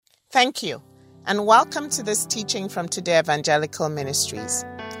Thank you, and welcome to this teaching from Today Evangelical Ministries.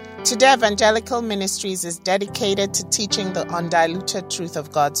 Today Evangelical Ministries is dedicated to teaching the undiluted truth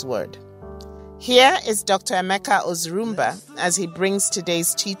of God's Word. Here is Dr. Emeka Ozurumba as he brings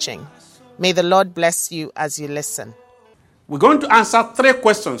today's teaching. May the Lord bless you as you listen. We're going to answer 3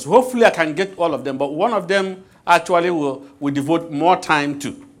 questions. Hopefully I can get all of them, but one of them actually we devote more time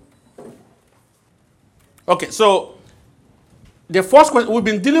to. Okay, so the first question, we've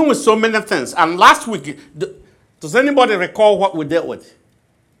been dealing with so many things, and last week, does anybody recall what we dealt with?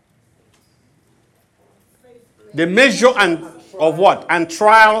 The measure of what? And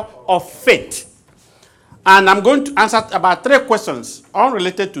trial of faith. And I'm going to answer about 3 questions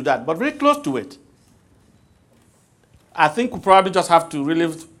unrelated to that, but very close to it. I think we probably just have to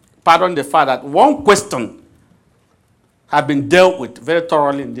really pardon the fact that one question has been dealt with very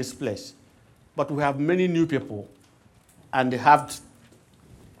thoroughly in this place. But we have many new people, and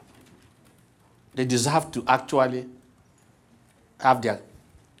they deserve to actually have their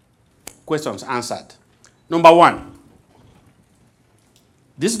questions answered. Number 1.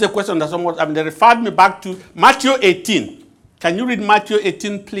 This is the question that they referred me back to Matthew 18. Can you read Matthew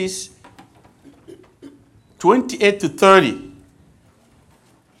 18, please? 28 to 30.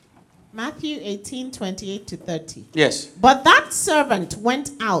 Matthew 18, 28 to 30. Yes. But that servant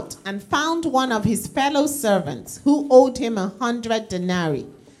went out and found one of his fellow servants who owed him 100 denarii.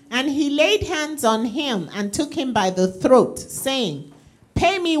 And he laid hands on him and took him by the throat, saying,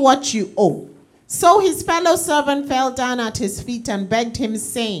 "Pay me what you owe." So his fellow servant fell down at his feet and begged him,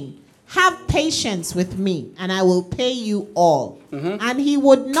 saying, "Have patience with me, and I will pay you all." And he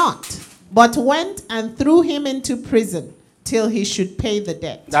would not, but went and threw him into prison till he should pay the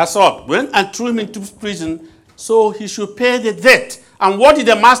debt. That's all. Went and threw him into prison, so he should pay the debt. And what did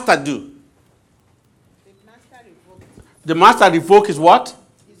the master do? The master revoked his what?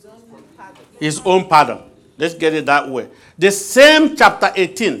 His own pardon. Let's get it that way. The same chapter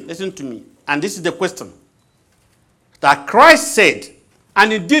 18, listen to me, and this is the question. That Christ said,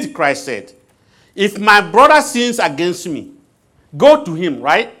 and indeed Christ said, if my brother sins against me, go to him,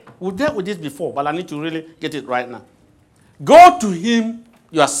 right? We dealt with this before, but I need to really get it right now. Go to him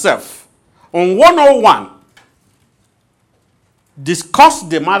yourself. On 101, discuss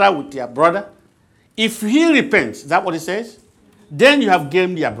the matter with your brother. If he repents, is that what it says? Then you have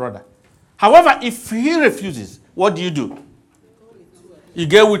gained your brother. However, if he refuses, what do? You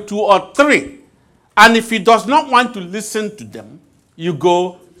go with 2 or 3. And if he does not want to listen to them, you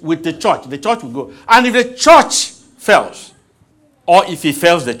go with the church. The church will go. And if the church fails, or if he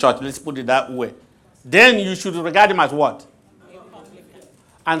fails the church, let's put it that way, then you should regard him as what?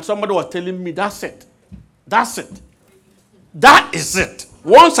 And somebody was telling me, that's it. That's it. That is it.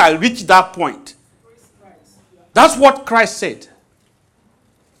 Once I reach that point, that's what Christ said.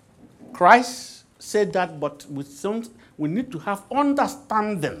 Christ said that, but we need to have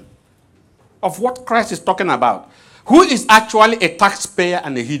understanding of what Christ is talking about. Who is actually a taxpayer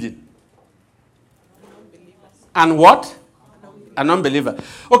and a heathen? And what? An unbeliever.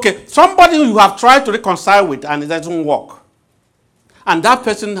 Okay, somebody you have tried to reconcile with and it doesn't work. And that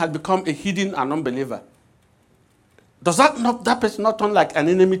person has become a heathen and unbeliever. Does that person not turn like an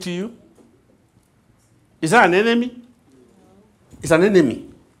enemy to you? Is that an enemy? It's an enemy.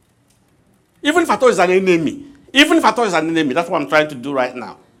 Even if I thought it's an enemy. That's what I'm trying to do right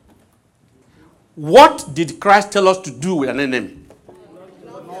now. What did Christ tell us to do with an enemy?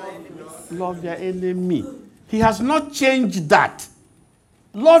 Love your enemy. He has not changed that.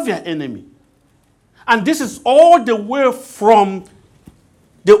 Love your enemy. And this is all the way from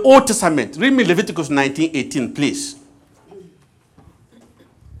the Old Testament. Read me Leviticus 19:18, please.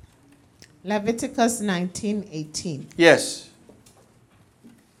 Leviticus 19:18. Yes.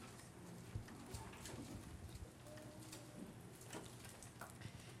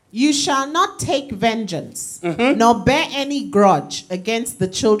 You shall not take vengeance, nor bear any grudge against the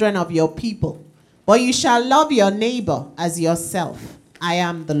children of your people, but you shall love your neighbor as yourself. I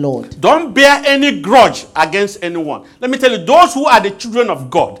am the Lord. Don't bear any grudge against anyone. Let me tell you, those who are the children of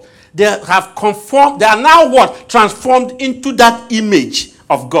God, they have conformed, they are now what? Transformed into that image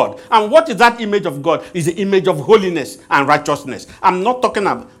of God. And what is that image of God? Is the image of holiness and righteousness. I'm not talking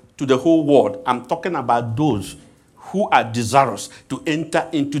about to the whole world. I'm talking about those who are desirous to enter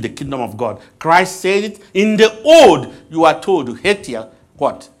into the kingdom of God. Christ said it in the old. You are told to hate your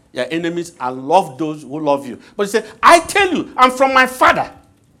what? Your enemies and love those who love you. But he said, I tell you, I'm from my Father.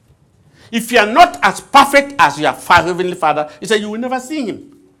 If you are not as perfect as your heavenly Father, he said, you will never see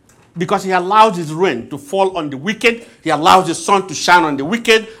him. Because he allows his rain to fall on the wicked. He allows his sun to shine on the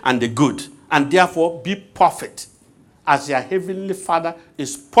wicked and the good. And therefore, be perfect as your heavenly Father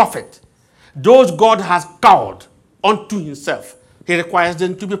is perfect. Those God has called unto himself, he requires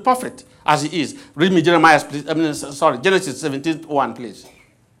them to be perfect as he is. Read me Genesis 17:1, please.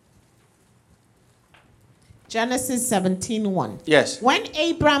 Genesis 17:1. Yes. When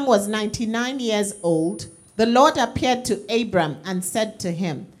Abram was 99 years old, the Lord appeared to Abram and said to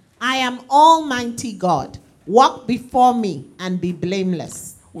him, I am Almighty God. Walk before me and be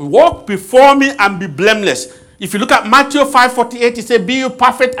blameless. Walk before me and be blameless. If you look at Matthew 5:48, he said, be you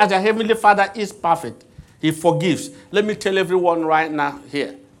perfect as your heavenly Father is perfect. He forgives. Let me tell everyone right now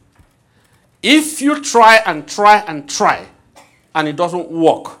here. If you try and try and try and it doesn't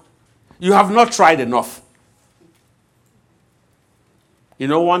work, you have not tried enough. You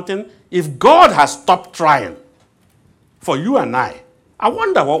know one thing? If God has stopped trying for you and I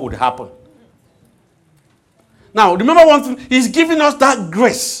wonder what would happen. Now, remember one thing. He's giving us that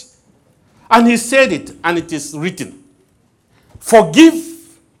grace. And he said it, and it is written. Forgive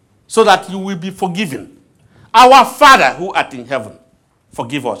so that you will be forgiven. Our Father who art in heaven,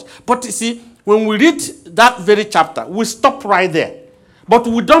 forgive us. But you see, when we read that very chapter, we stop right there. But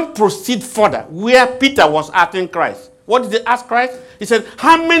we don't proceed further where Peter was asking Christ. What did he ask Christ? He said,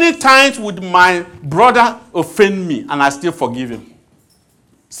 how many times would my brother offend me and I still forgive him?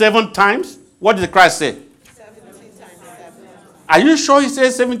 7 times? What did Christ say? 70 times 7. Are you sure he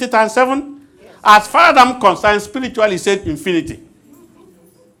says 70 times 7? Yes. As far as I'm concerned, spiritually he said infinity.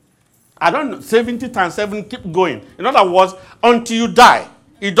 I don't know. 70 times 7, keep going. In other words, until you die,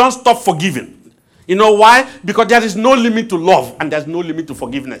 you don't stop forgiving. You know why? Because there is no limit to love and there's no limit to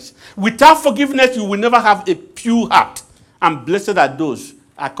forgiveness. Without forgiveness, you will never have a pure heart. And blessed are those,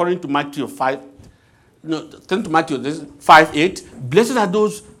 according to Matthew 5:8, blessed are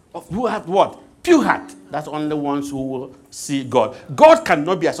those who have what? Pure heart. That's only the ones who will see God. God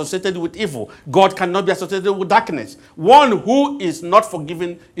cannot be associated with evil. God cannot be associated with darkness. One who is not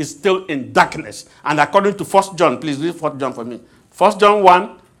forgiven is still in darkness. And according to 1 John, please read 1 John for me. 1 John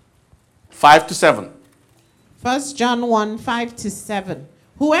 1:5-7. 1 John 1:5-7.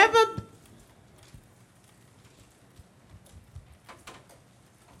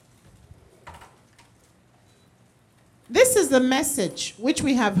 This is the message which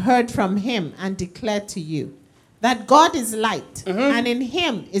we have heard from him and declare to you, that God is light, and in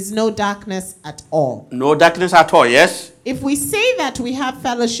him is no darkness at all. No darkness at all, yes? If we say that we have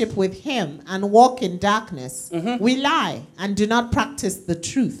fellowship with him and walk in darkness, we lie and do not practice the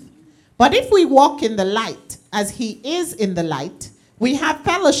truth. But if we walk in the light, as he is in the light, we have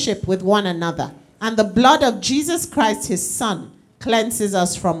fellowship with one another, and the blood of Jesus Christ, his Son, cleanses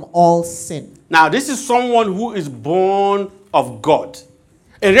us from all sin. Now, this is someone who is born of God,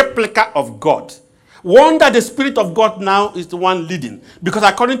 a replica of God. One that the Spirit of God now is the one leading. Because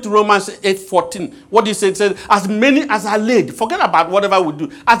according to Romans 8:14, what he said, as many as are led, forget about whatever we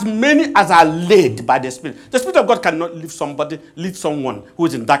do, as many as are led by the Spirit. The Spirit of God cannot lead someone who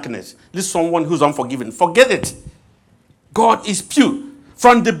is in darkness, lead someone who is unforgiven. Forget it. God is pure.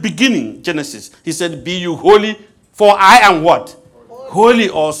 From the beginning, Genesis, he said, be you holy, for I am what? Holy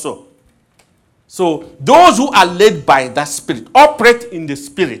also. So those who are led by that Spirit operate in the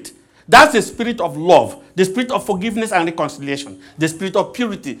Spirit. That's the spirit of love, the spirit of forgiveness and reconciliation, the spirit of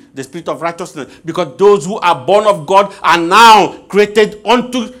purity, the spirit of righteousness. Because those who are born of God are now created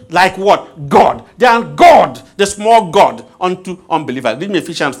unto, like what? God. They are God, the small God, unto unbelievers. Read me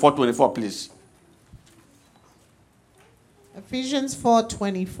Ephesians 4:24, please. Ephesians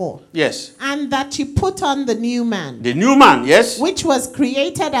 4:24. Yes. And that you put on the new man. The new man, yes. Which was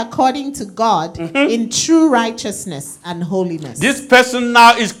created according to God in true righteousness and holiness. This person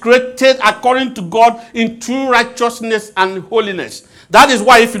now is created according to God in true righteousness and holiness. That is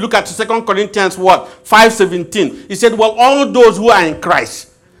why if you look at 2 Corinthians 5:17, he said, well, all those who are in Christ,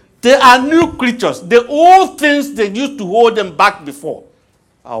 they are new creatures. The old things that used to hold them back before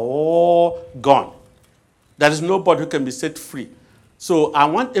are all gone. There is nobody who can be set free. So I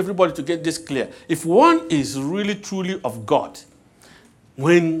want everybody to get this clear. If one is really, truly of God,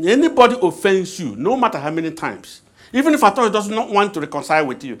 when anybody offends you, no matter how many times, even if at all he does not want to reconcile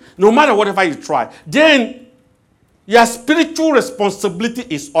with you, no matter whatever you try, then your spiritual responsibility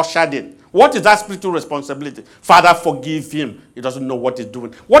is ushered in. What is that spiritual responsibility? Father, forgive him. He doesn't know what he's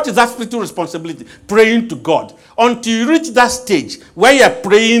doing. What is that spiritual responsibility? Praying to God. Until you reach that stage where you're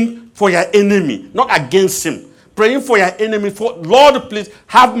praying for your enemy, not against him. Praying for your enemy. For Lord, please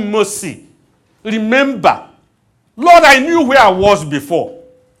have mercy. Remember, Lord, I knew where I was before.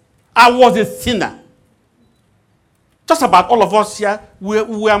 I was a sinner. Just about all of us here,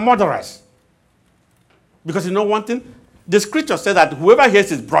 we are murderers. Because you know one thing? The scripture said that whoever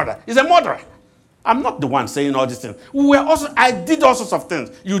hates his brother is a murderer. I'm not the one saying all these things. I did all sorts of things.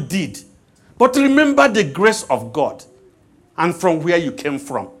 You did. But remember the grace of God and from where you came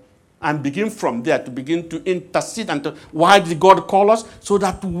from. And begin from there to begin to intercede. Why did God call us? So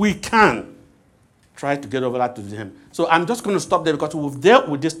that we can try to get over that to Him. So I'm just going to stop there because we've dealt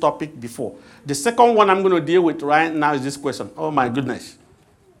with this topic before. The second one I'm going to deal with right now is this question. Oh my goodness.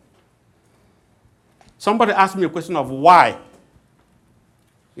 Somebody asked me a question of why.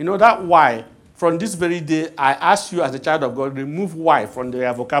 You know that why? From this very day, I ask you as a child of God, remove why from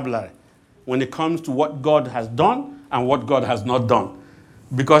their vocabulary when it comes to what God has done and what God has not done.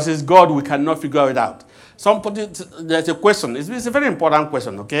 Because it's God, we cannot figure it out. There's a question. It's a very important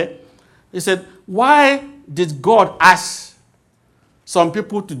question, okay? He said, why did God ask some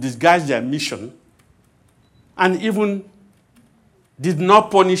people to disguise their mission and even did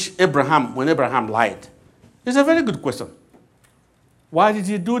not punish Abraham when Abraham lied? It's a very good question. Why did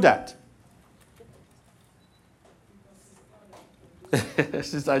He do that?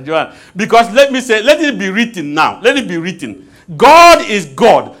 Sister Joanne. Because let it be written now. Let it be written. God is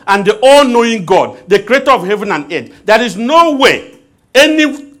God and the all-knowing God, the creator of heaven and earth. There is no way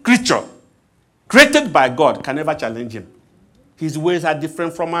any creature created by God can ever challenge Him. His ways are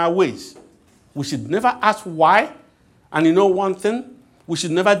different from our ways. We should never ask why. And you know one thing? We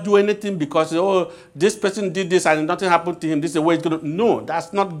should never do anything because, oh, this person did this and nothing happened to him. This is the way it's going to... No,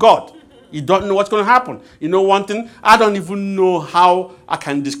 that's not God. You don't know what's going to happen. You know one thing? I don't even know how I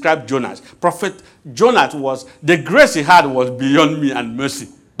can describe Jonas. Prophet Jonas was, the grace he had was beyond me and mercy.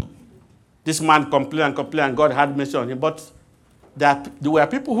 This man complained and God had mercy on him. But there were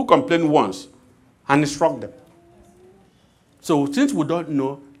people who complained once and it struck them. So since we don't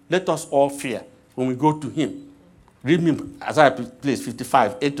know, let us all fear when we go to Him. Read me Isaiah, please,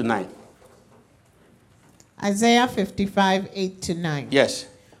 55, 8 to 9. Isaiah 55, 8 to 9. Yes.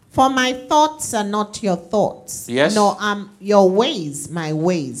 For my thoughts are not your thoughts, yes, nor are your ways my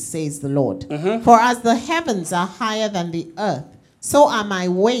ways, says the Lord. Mm-hmm. For as the heavens are higher than the earth, so are my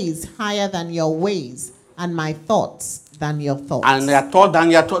ways higher than your ways, and my thoughts than your thoughts. And they are thought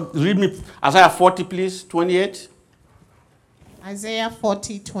than your thoughts. Read me Isaiah 40, please, 28. Isaiah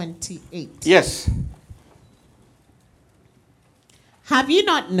 40, 28. Yes. Have you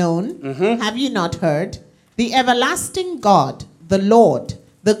not known? Mm-hmm. Have you not heard? The everlasting God, the Lord,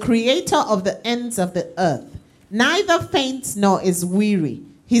 the creator of the ends of the earth, neither faints nor is weary.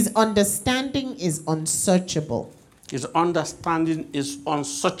 His understanding is unsearchable. His understanding is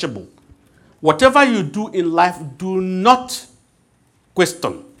unsearchable. Whatever you do in life, do not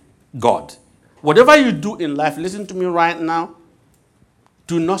question God. Whatever you do in life, listen to me right now,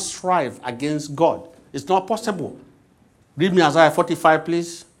 do not strive against God. It's not possible. Read me Isaiah 45,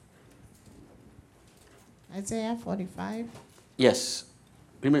 please. Isaiah 45? Yes.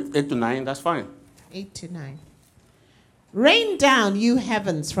 Read me 8 to 9, that's fine. 8 to 9. Rain down, you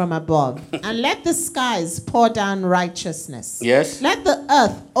heavens from above, and let the skies pour down righteousness. Yes. Let the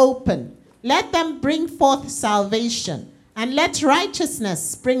earth open. Let them bring forth salvation, and let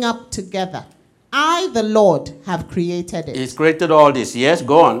righteousness spring up together. I, the Lord, have created it. He's created all this. Yes,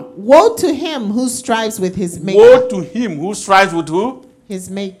 go on. Woe to him who strives with his maker. Woe to him who strives with who? His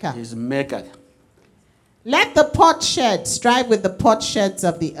maker. His maker. Let the potsherd strive with the potsherds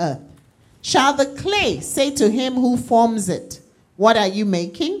of the earth. Shall the clay say to him who forms it, what are you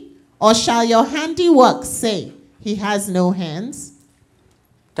making? Or shall your handiwork say, he has no hands?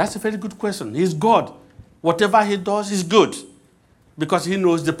 That's a very good question. He's God. Whatever he does is good. Because he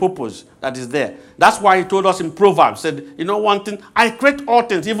knows the purpose that is there. That's why he told us in Proverbs, said, you know one thing, I create all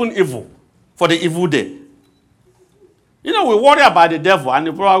things, even evil, for the evil day. You know, we worry about the devil,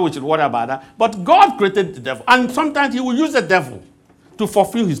 and probably we should worry about that. But God created the devil, and sometimes he will use the devil to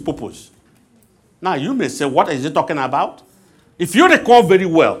fulfill his purpose. Now, you may say, what is he talking about? If you recall very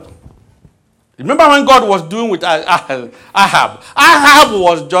well, remember when God was doing with Ahab? Ahab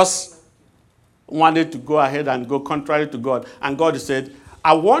was just wanted to go ahead and go contrary to God. And God said,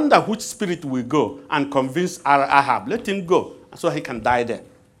 I wonder which spirit will go and convince Ahab. Let him go so he can die there.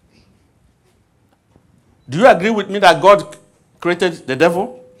 Do you agree with me that God created the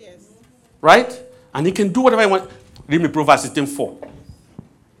devil? Yes. Right? And he can do whatever he wants. Read me Proverbs 16:4.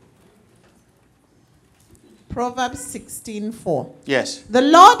 Proverbs 16:4. Yes. The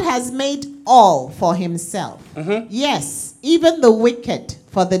Lord has made all for himself. Mm-hmm. Yes, even the wicked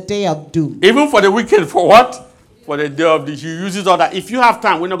for the day of doom. Even for the wicked, for what? For the day of the... He uses all that. If you have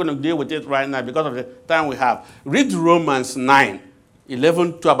time, we're not going to deal with it right now because of the time we have. Read Romans 9,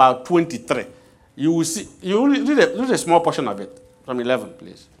 11 to about 23. You will see... You read a small portion of it from 11,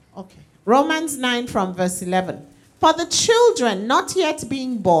 please. Okay. Romans 9 from verse 11. For the children not yet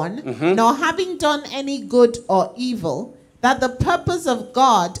being born, nor having done any good or evil, that the purpose of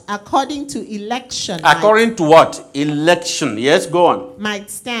God according to election According to what? Election. Yes, go on.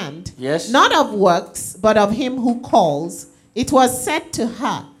 might stand. Yes. Not of works, but of him who calls. It was said to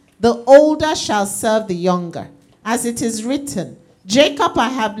her, the older shall serve the younger. As it is written, Jacob I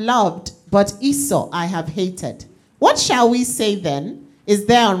have loved, but Esau I have hated. What shall we say then? Is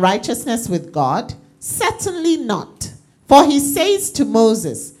there unrighteousness with God? Certainly not. For he says to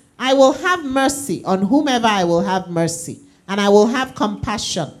Moses, I will have mercy on whomever I will have mercy, and I will have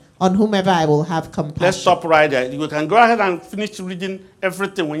compassion on whomever I will have compassion. Let's stop right there. You can go ahead and finish reading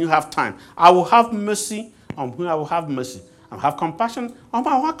everything when you have time. I will have mercy on whom I will have mercy. I will have compassion on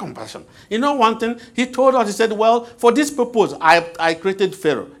whom I will have compassion. You know one thing? He told us, he said, well, for this purpose, I created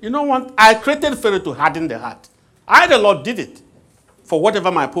Pharaoh. You know what? I created Pharaoh to harden the heart. I, the Lord, did it. For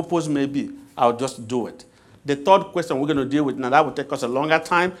whatever my purpose may be, I'll just do it. The third question we're going to deal with now, that will take us a longer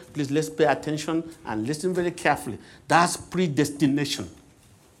time. Please, let's pay attention and listen very carefully. That's predestination.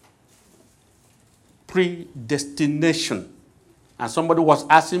 Predestination. And somebody was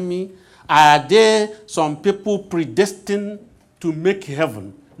asking me, are there some people predestined to make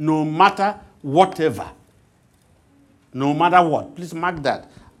heaven no matter whatever? No matter what. Please mark that.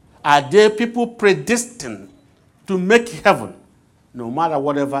 Are there people predestined to make heaven no matter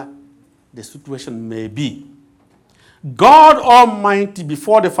whatever the situation may be? God Almighty,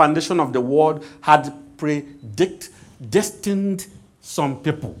 before the foundation of the world, had predestined some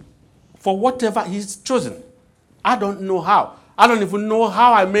people for whatever he's chosen. I don't know how. I don't even know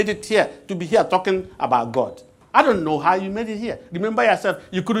how I made it here to be here talking about God. I don't know how you made it here. Remember yourself,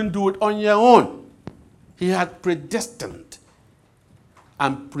 you couldn't do it on your own. He had predestined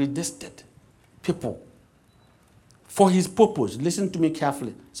and predestined people for his purpose. Listen to me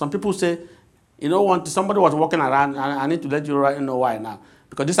carefully. Some people say, you know, somebody was walking around, and I need to let you know why now.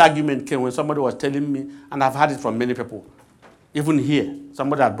 Because this argument came when somebody was telling me, and I've heard it from many people. Even here,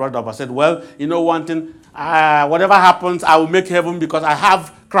 somebody had brought it up. I said, well, you know one thing, whatever happens, I will make heaven because I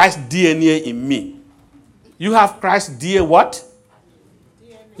have Christ's DNA in me. You have Christ's DNA what?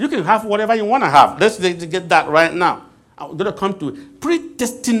 DNA. You can have whatever you want to have. Let's get that right now. I'm going to come to it.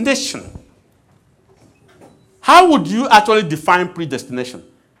 Predestination. How would you actually define predestination?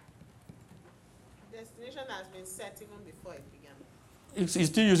 Destination has been set even before it began. He's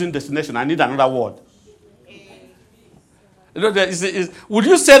still using destination. I need another word. You know, would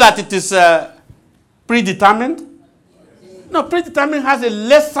you say that it is predetermined? No, predetermined has a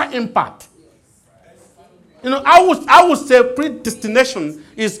lesser impact. You know, I would say predestination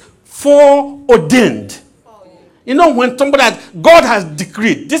is foreordained. You know, when God has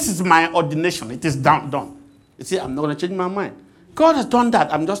decreed, this is my ordination, it is done. You see, I'm not going to change my mind. God has done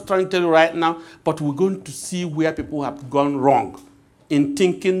that. I'm just trying to tell you right now, but we're going to see where people have gone wrong in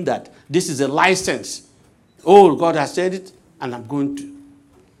thinking that this is a license. Oh, God has said it, and I'm going to.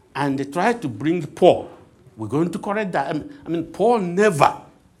 And they tried to bring Paul. We're going to correct that. I mean, Paul never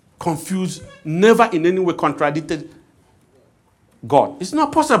confused, never in any way contradicted God. It's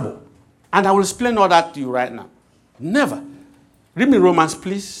not possible. And I will explain all that to you right now. Never. Read me Romans,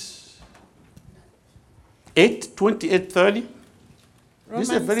 please. 8, 28, 30. This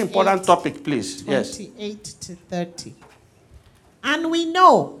is a very important topic, please. 28 to 30. And we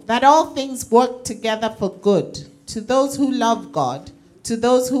know that all things work together for good to those who love God, to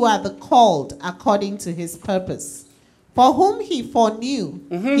those who are the called according to his purpose. For whom he foreknew,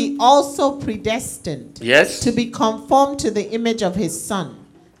 he also predestined to be conformed to the image of his Son,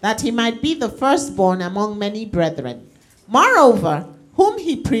 that he might be the firstborn among many brethren. Moreover, whom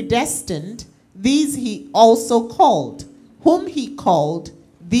he predestined, these he also called. Whom he called,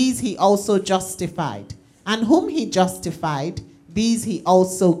 these he also justified. And whom he justified, these he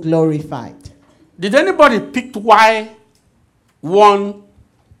also glorified. Did anybody pick why one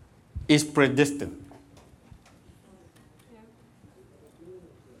is predestined?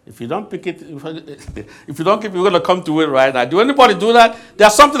 If you don't pick it, if you don't keep it, we're going to come to it right now. Do anybody do that?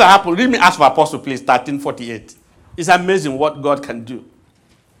 There's something that happened. Read me Acts of Apostles, please, 13:48. It's amazing what God can do.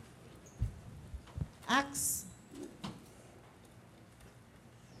 Acts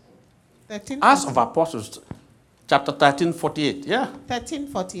of Apostles, chapter 13:48. Yeah.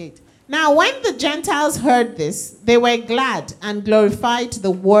 13:48. Now, when the Gentiles heard this, they were glad and glorified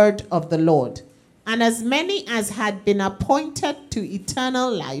the word of the Lord. And as many as had been appointed to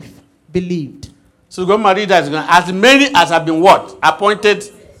eternal life believed. So go and read that. As many as have been what? Appointed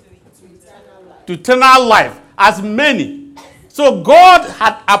to eternal life. As many. So God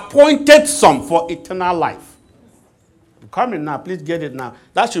had appointed some for eternal life. Come in now. Please get it now.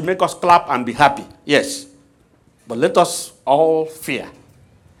 That should make us clap and be happy. Yes. But let us all fear.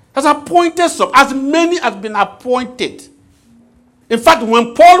 Has appointed some, as many as been appointed. In fact,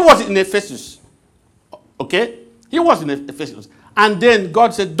 when Paul was in Ephesus, okay, he was in Ephesus, and then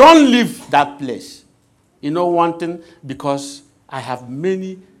God said, don't leave that place. You know one thing? Because I have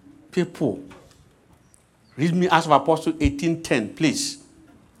many people. Read me Acts of Apostles 18:10, please.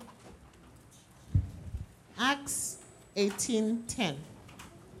 Acts 18:10.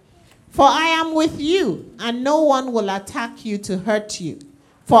 For I am with you, and no one will attack you to hurt you.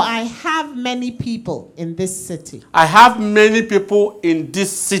 For I have many people in this city. I have many people in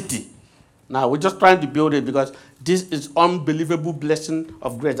this city. Now, we're just trying to build it because this is unbelievable blessing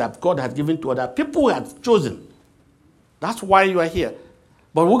of grace that God has given to other people who have chosen. That's why you are here.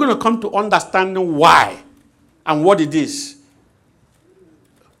 But we're going to come to understanding why and what it is.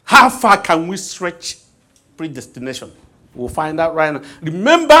 How far can we stretch predestination? We'll find out right now.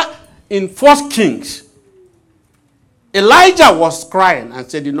 Remember in 1 Kings, Elijah was crying and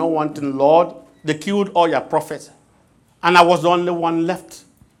said, you know one thing, Lord, they killed all your prophets, and I was the only one left.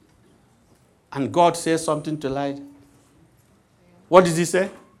 And God says something to Elijah. What did he say?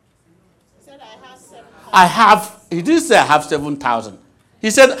 He said, he didn't say I have 7,000.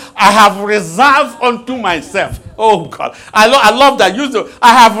 He said, I have reserved unto myself. Oh God, I love that. I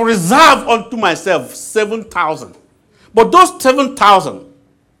have reserved unto myself 7,000. But those 7,000,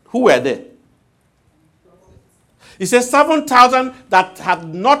 who were there? He says 7,000 that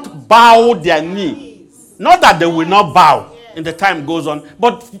had not bowed their knee. Not that they will not bow in the time goes on,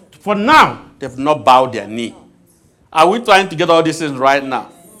 but for now, they've not bowed their knee. Are we trying to get all these things right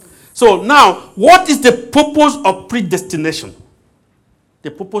now? So now, what is the purpose of predestination? The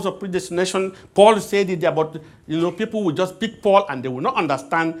purpose of predestination, Paul said it there, but people will just pick Paul and they will not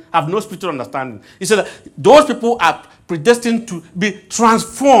understand, have no spiritual understanding. He said that those people are predestined to be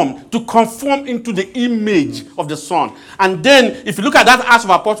transformed, to conform into the image of the Son. And then, if you look at that Acts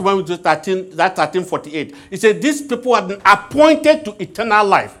of Apostles, when we do 13:48, he said these people have been appointed to eternal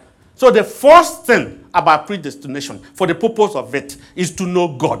life. So the first thing about predestination, for the purpose of it, is to know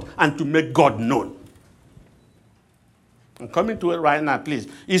God and to make God known. I'm coming to it right now, please.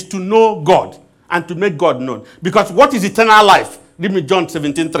 Is to know God and to make God known. Because what is eternal life? Read me John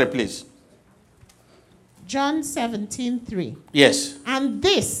 17:3, please. John 17:3. Yes. And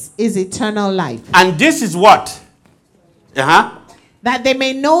this is eternal life. And this is what? That they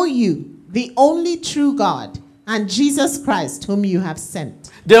may know you, the only true God, and Jesus Christ, whom you have sent.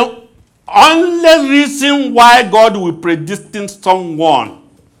 The only reason why God will predestine someone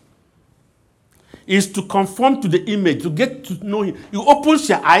is to conform to the image, to get to know him. You open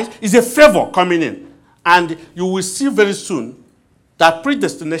your eyes, it's a favor coming in. And you will see very soon that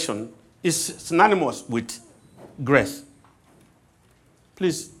predestination is synonymous with grace.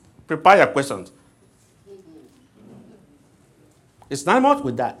 Please, prepare your questions. It's synonymous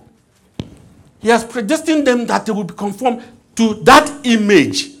with that. He has predestined them that they will be conformed to that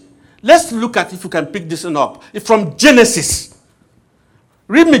image. Let's look at if you can pick this one up. It's from Genesis.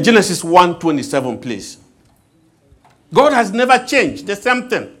 Read me Genesis 1:27, please. God has never changed. The same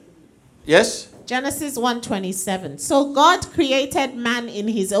thing. Yes? Genesis 1:27. So God created man in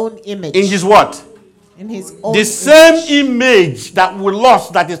his own image. In his what? In his own The same image that we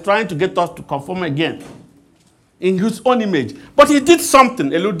lost, that is trying to get us to conform again. In his own image. But he did something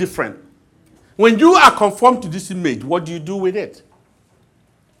a little different. When you are conformed to this image, what do you do with it?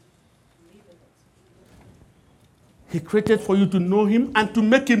 He created for you to know him and to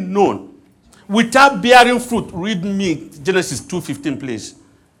make him known. Without bearing fruit. Read me Genesis 2:15, please.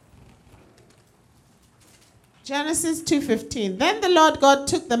 Genesis 2:15. Then the Lord God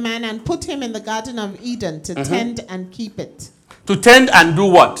took the man and put him in the Garden of Eden to tend and keep it. To tend and do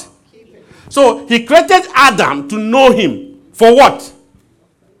what? Keep it. So he created Adam to know him. For what?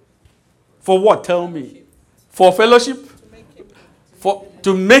 For what? Tell me. For fellowship?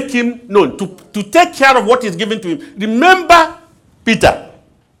 To make him known, to take care of what is given to him. Remember Peter.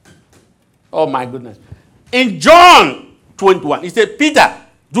 Oh my goodness. In John 21, he said, Peter,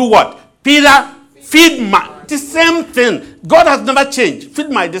 do what? Peter, feed my, the same thing. God has never changed.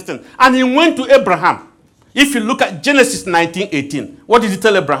 Feed my destiny. And he went to Abraham. If you look at Genesis 19:18, what did he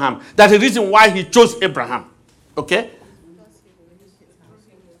tell Abraham? That's the reason why he chose Abraham. Okay?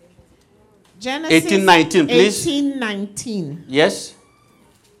 Genesis 18:19, please. 18:19. Yes.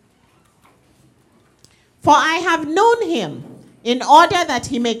 For I have known him, in order that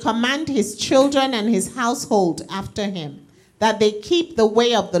he may command his children and his household after him, that they keep the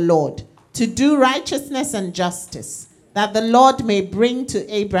way of the Lord, to do righteousness and justice, that the Lord may bring to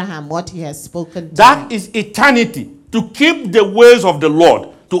Abraham what he has spoken to him. That is eternity, to keep the ways of the Lord,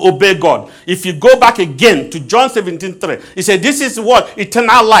 to obey God. If you go back again to John 17:3, he said, this is what?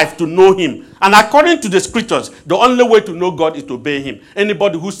 Eternal life, to know him. And according to the scriptures, the only way to know God is to obey him.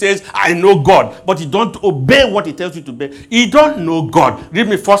 Anybody who says, I know God, but you don't obey what he tells you to obey, you don't know God. Read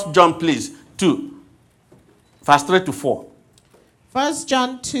me 1 John, please, 2, verse 3 to 4. 1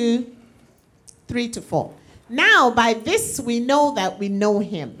 John 2, 3 to 4. Now by this we know that we know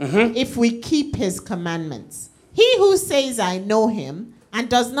him, if we keep his commandments. He who says, I know him, and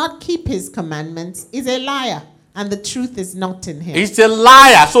does not keep his commandments is a liar, and the truth is not in him. He's a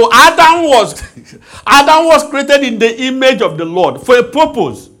liar. So Adam was created in the image of the Lord for a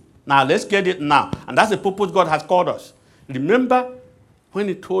purpose. Now let's get it now. And that's the purpose God has called us. Remember when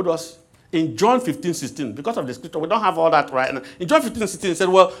he told us in John 15:16, because of the scripture, we don't have all that right now. In John 15:16, he said,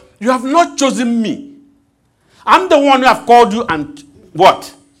 well, you have not chosen me. I'm the one who have called you, and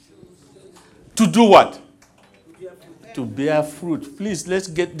what? To do what? To bear fruit. Please, let's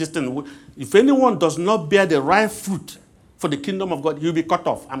get this thing. If anyone does not bear the right fruit for the kingdom of God, he'll be cut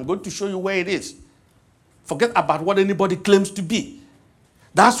off. I'm going to show you where it is. Forget about what anybody claims to be.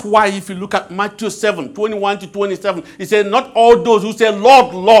 That's why if you look at Matthew 7:21 to 27, he said, not all those who say,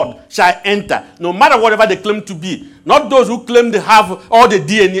 Lord, Lord, shall enter. No matter whatever they claim to be. Not those who claim they have all the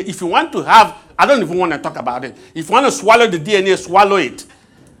DNA. If you want to have, I don't even want to talk about it. If you want to swallow the DNA, swallow it.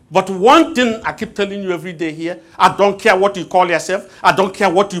 But one thing I keep telling you every day here, I don't care what you call yourself. I don't care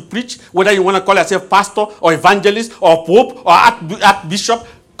what you preach, whether you want to call yourself pastor or evangelist or pope or archbishop.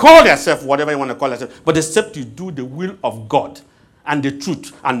 Call yourself whatever you want to call yourself. But except you do the will of God and the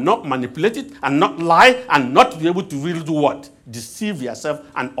truth, and not manipulate it, and not lie, and not be able to really do what? Deceive yourself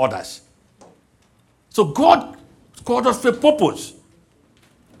and others. So God called us for a purpose.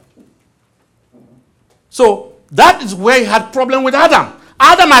 So that is where he had problem with Adam.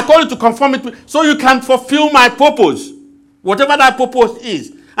 Adam, I call you to conform it so you can fulfill my purpose. Whatever that purpose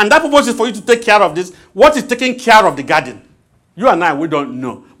is. And that purpose is for you to take care of this. What is taking care of the garden? You and I, we don't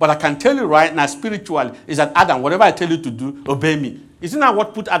know. But I can tell you right now, spiritually, is that Adam, whatever I tell you to do, obey me. Isn't that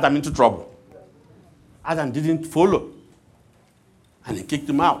what put Adam into trouble? Adam didn't follow. And he kicked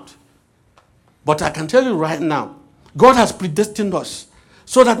him out. But I can tell you right now, God has predestined us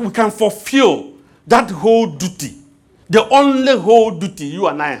so that we can fulfill that whole duty. The only whole duty you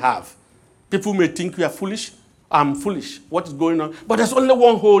and I have. People may think we are foolish. I'm foolish. What is going on? But there's only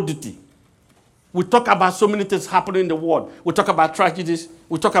one whole duty. We talk about so many things happening in the world. We talk about tragedies.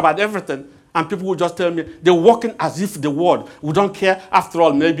 We talk about everything. And people will just tell me, they're working as if the world, we don't care. After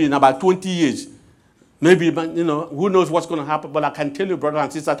all, maybe in about 20 years, maybe, you know, who knows what's going to happen. But I can tell you, brothers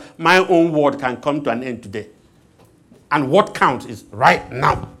and sisters, my own world can come to an end today. And what counts is right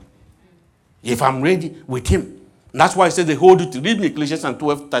now. If I'm ready with him. And that's why I said the whole duty. Read me Ecclesiastes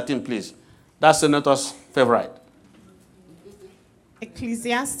 12:13, please. That's Senator's favorite.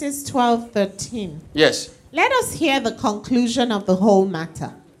 Ecclesiastes 12:13. Yes. Let us hear the conclusion of the whole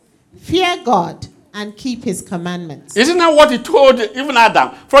matter. Fear God and keep his commandments. Isn't that what he told even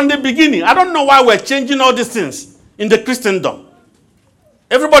Adam from the beginning? I don't know why we're changing all these things in the Christendom.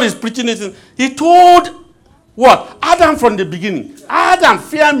 Everybody's preaching it. He told what? Adam from the beginning. Adam,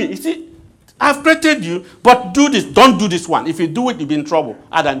 fear me. You see, I've created you, but do this. Don't do this one. If you do it, you'll be in trouble.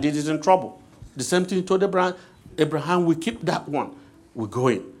 Adam did it in trouble. The same thing he told Abraham. Abraham, we keep that one. We're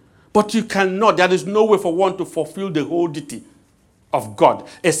going. But you cannot. There is no way for one to fulfill the whole duty of God,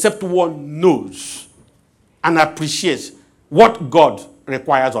 except one knows and appreciates what God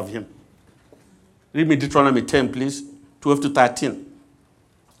requires of him. Read me Deuteronomy 10, please. 12 to 13.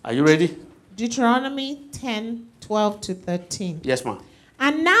 Are you ready? Deuteronomy 10, 12 to 13. Yes, ma'am.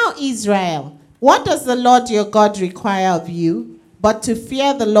 And now, Israel, what does the Lord your God require of you, but to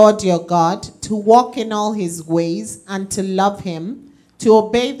fear the Lord your God, to walk in all his ways, and to love him, to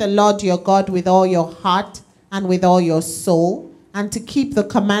obey the Lord your God with all your heart and with all your soul, and to keep the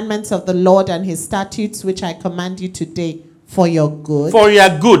commandments of the Lord and his statutes, which I command you today for your good. For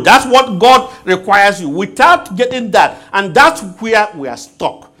your good. That's what God requires you. Without getting that, and that's where we are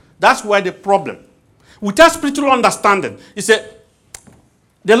stuck. That's where the problem. Without spiritual understanding, he said,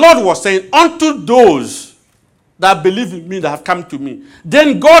 the Lord was saying, unto those that believe in me, that have come to me,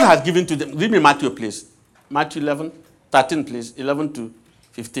 then God has given to them. Read me Matthew, please. Matthew 11, 13, please. 11 to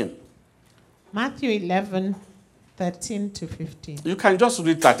 15. Matthew 11, 13 to 15. You can just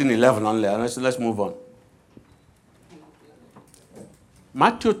read 13, 11 only. Let's move on.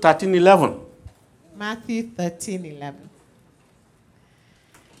 Matthew 13, 11. Matthew 13, 11.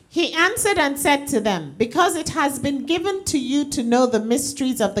 He answered and said to them, because it has been given to you to know the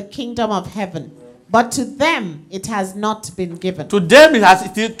mysteries of the kingdom of heaven, but to them it has not been given. To them it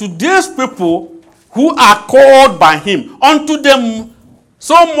has, to these people who are called by him, unto them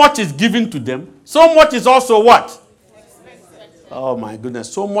So much is given to them. So much is also what? Oh my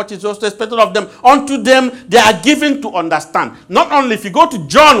goodness. So much is also expected of them. Unto them they are given to understand. Not only, if you go to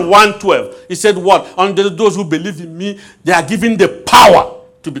John 1:12, he said what? Unto those who believe in me, they are given the power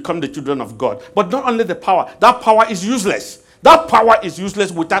to become the children of God. But not only the power. That power is useless. That power is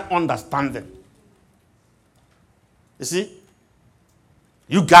useless without understanding. You see?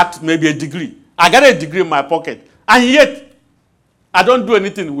 You got maybe a degree. I got a degree in my pocket. And yet, I don't do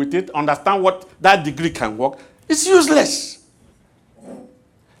anything with it. Understand what that degree can work. It's useless.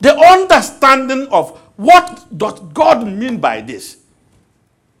 The understanding of what does God mean by this.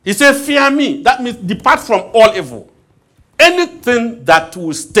 He said, fear me. That means depart from all evil. Anything that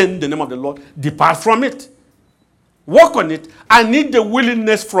will stain the name of the Lord, depart from it. Work on it. I need the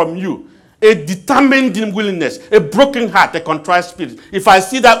willingness from you. A determined willingness, a broken heart, a contrite spirit. If I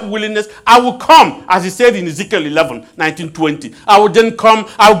see that willingness, I will come, as he said in Ezekiel 11:19-20. I will then come,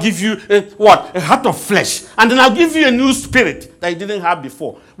 I'll give you a heart of flesh. And then I'll give you a new spirit that you didn't have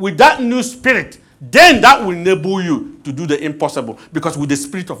before. With that new spirit, then that will enable you to do the impossible. Because with the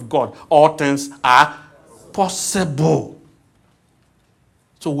Spirit of God, all things are possible.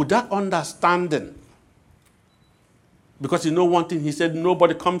 So with that understanding, because you know one thing, he said,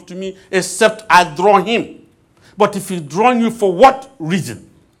 nobody comes to me except I draw him. But if he's drawn you for what reason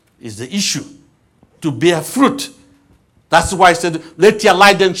is the issue? To bear fruit. That's why he said, let your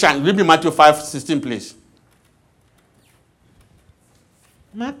light then shine. Read me Matthew 5:16, please.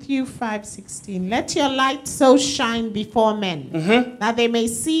 Matthew 5:16. Let your light so shine before men, that they may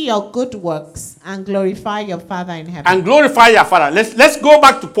see your good works and glorify your Father in heaven. And glorify your Father. Let's go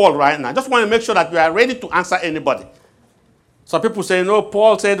back to Paul right now. I just want to make sure that we are ready to answer anybody. Some people say, no,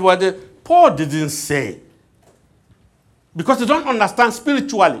 Paul said what Paul didn't say. Because they don't understand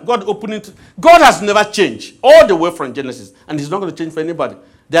spiritually. God has never changed all the way from Genesis. And he's not going to change for anybody.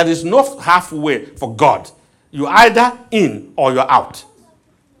 There is no halfway for God. You're either in or you're out.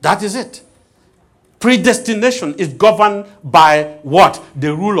 That is it. Predestination is governed by what?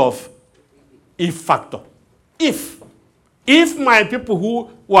 The rule of if factor. If my people who,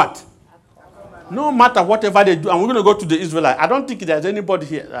 what? No matter whatever they do, and we're going to go to the Israelites. I don't think there's anybody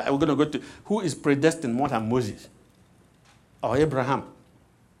here we're going to go to who is predestined more than Moses or Abraham.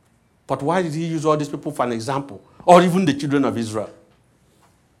 But why did he use all these people for an example? Or even the children of Israel?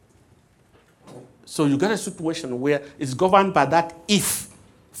 So you got a situation where it's governed by that if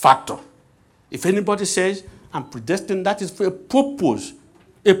factor. If anybody says, I'm predestined, that is for a purpose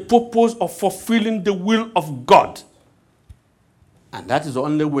of fulfilling the will of God. And that is the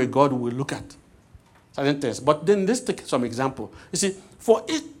only way God will look at certain things. But then let's take some example. You see, for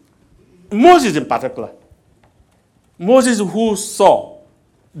it, Moses in particular, Moses who saw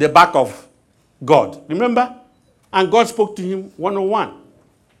the back of God, remember? And God spoke to him one-on-one.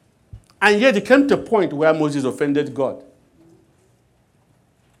 And yet it came to a point where Moses offended God.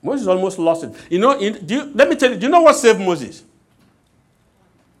 Moses almost lost it. You know, let me tell you, do you know what saved Moses?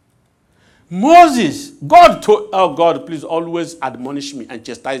 Moses, God told, oh God, please always admonish me and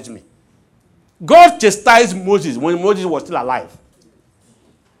chastise me. God chastised Moses when Moses was still alive.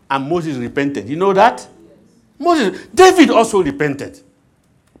 And Moses repented. You know that? David also repented.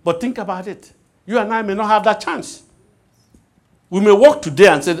 But think about it. You and I may not have that chance. We may walk today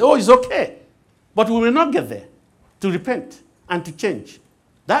and say, oh, it's okay. But we may not get there to repent and to change.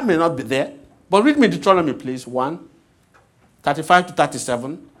 That may not be there. But read me Deuteronomy, please.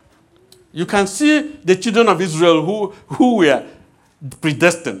 1:35-37. You can see the children of Israel who were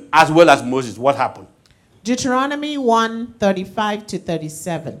predestined as well as Moses. What happened? Deuteronomy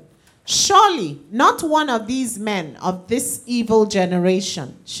 1:35-37. Surely not one of these men of this evil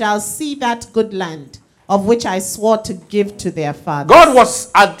generation shall see that good land of which I swore to give to their fathers. God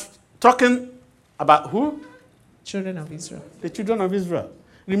was talking about who? Children of Israel. The children of Israel.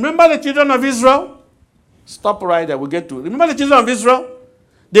 Remember the children of Israel? Stop right there. We'll get to it. Remember the children of Israel?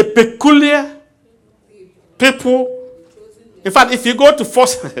 The peculiar people. In fact, if you go to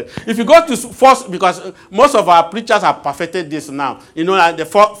first, because most of our preachers have perfected this now. You know, like the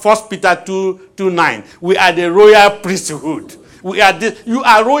 1 Peter 2:9. We are the royal priesthood. We are this. You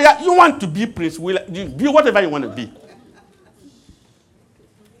are royal. You want to be prince. You be whatever you want to be.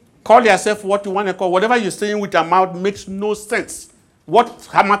 Call yourself what you want to call. Whatever you're saying with your mouth makes no sense. What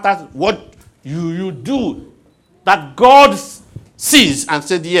matters, what you do, that God sees and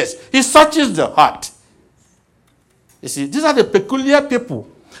said yes. He searches the heart. You see, these are the peculiar people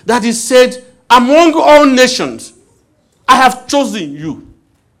that he said, among all nations, I have chosen you.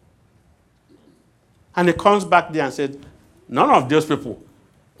 And he comes back there and said, none of those people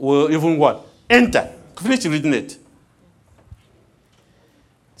will even what? Enter. Finish reading it.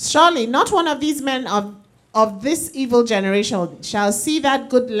 Surely not one of these men of this evil generation shall see that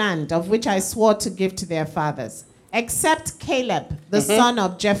good land of which I swore to give to their fathers, except Caleb, the son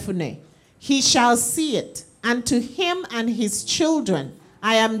of Jephunneh. He shall see it, and to him and his children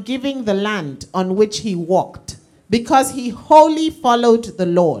I am giving the land on which he walked, because he wholly followed the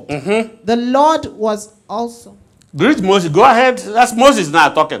Lord. The Lord was also... Greet Moses. Go ahead. That's Moses now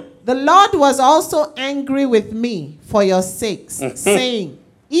talking. The Lord was also angry with me for your sakes, saying,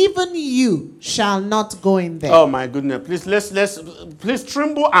 even you shall not go in there. Oh my goodness. Please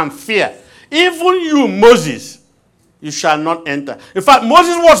tremble and fear. Even you, Moses, you shall not enter. In fact,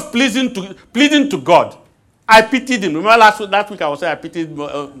 Moses was pleading to God. I pitied him. Remember last week I was saying I pitied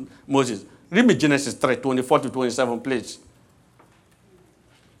Moses. Read me Genesis 3, 24 to 27, please.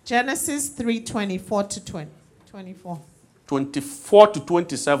 Genesis 3, 24 to 24. 24 to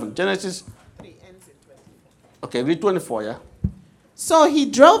 27. Genesis 3 ends in 24. Okay, read 24, yeah? So he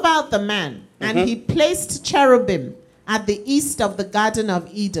drove out the man, and he placed cherubim at the east of the Garden of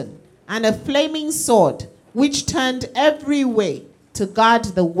Eden, and a flaming sword, which turned every way to guard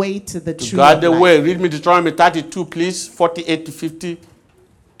the way to the tree of life. Guard the way. Read me Deuteronomy 32, please. 48 to 52.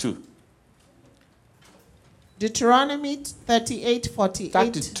 Deuteronomy 38, 48.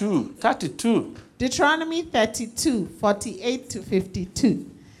 32. Deuteronomy 32, 48 to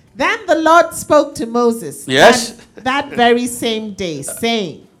 52. Then the Lord spoke to Moses that very same day,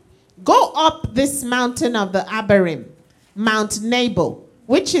 saying, go up this mountain of the Abarim, Mount Nebo,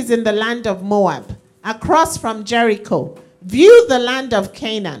 which is in the land of Moab, across from Jericho. View the land of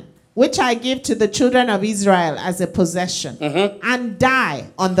Canaan, which I give to the children of Israel as a possession, and die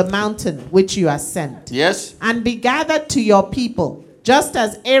on the mountain which you ascend. Yes. And be gathered to your people, just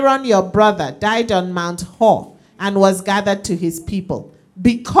as Aaron your brother died on Mount Hor and was gathered to his people,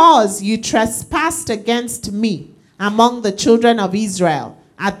 because you trespassed against me among the children of Israel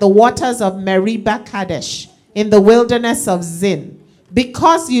at the waters of Meribah Kadesh in the wilderness of Zin,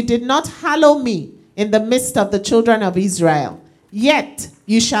 because you did not hallow me in the midst of the children of Israel. Yet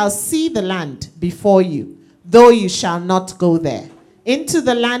you shall see the land before you, though you shall not go there, into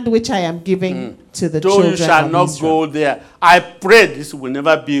the land which I am giving to the children of Israel. Though you shall not go there. I pray this will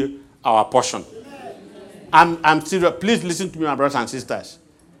never be our portion. I'm serious. Please listen to me, my brothers and sisters.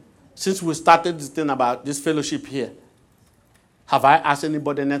 Since we started this thing about this fellowship here, have I asked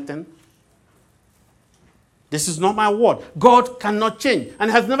anybody anything? This is not my word. God cannot change and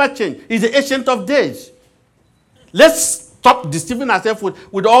has never changed. He's the ancient of days. Let's stop deceiving ourselves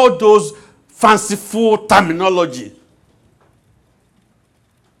with all those fanciful terminology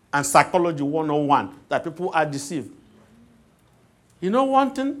and psychology 101 that people are deceived. You know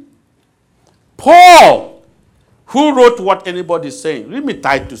one thing? Paul, who wrote what anybody is saying. Read me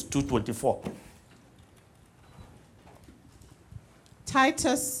Titus 2:24.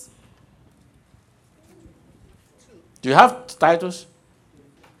 Titus. Do you have Titus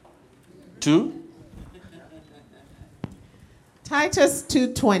 2? Titus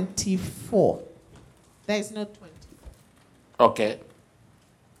 2:24. There is no 20. Okay.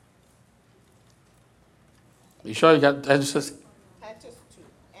 You sure you got Titus? Titus 2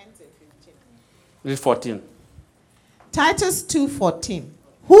 ends in 15. Read 14. Titus 2:14.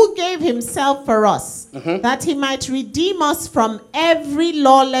 Who gave himself for us, that he might redeem us from every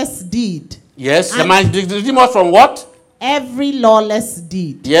lawless deed. Yes, he might redeem us from what? Every lawless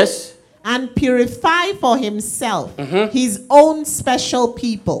deed. Yes. And purify for himself his own special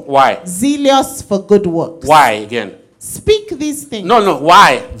people. Why? Zealous for good works. Why again? Speak these things. No.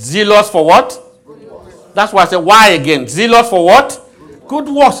 Why? Zealous for what? That's why I said why again. Zealous for what? Good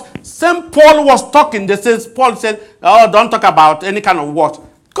works. St. Paul was talking. Paul said, oh, don't talk about any kind of works.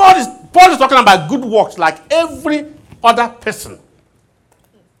 Paul is talking about good works like every other person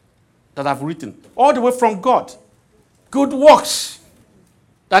that I've written. All the way from God. Good works.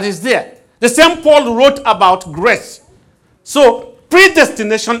 That is there. The same Paul wrote about grace. So,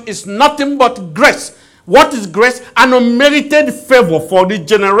 predestination is nothing but grace. What is grace? An unmerited favor for the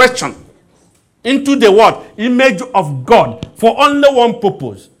generation into the what? Image of God for only one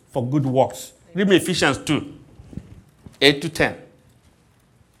purpose, for good works. Read me Ephesians 2, 8 to 10.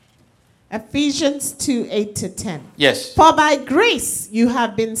 Ephesians 2, 8 to 10. Yes. For by grace you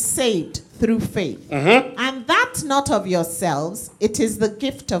have been saved through faith. And that not of yourselves, it is the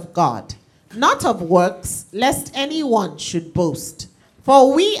gift of God. Not of works, lest anyone should boast.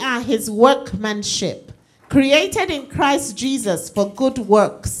 For we are his workmanship, created in Christ Jesus for good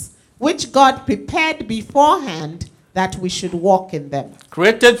works, which God prepared beforehand that we should walk in them.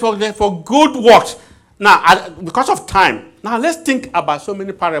 Created for good works. Now, because of time, now let's think about so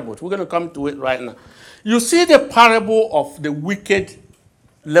many parables. We're going to come to it right now. You see the parable of the wicked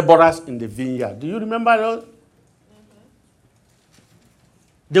laborers in the vineyard. Do you remember those?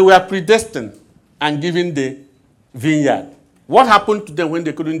 They were predestined and given the vineyard. What happened to them when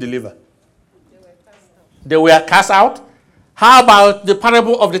they couldn't deliver? They were cast out. How about the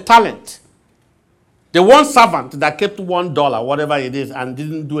parable of the talent? The one servant that kept $1, whatever it is, and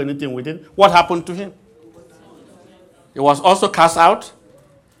didn't do anything with it, what happened to him? He was also cast out.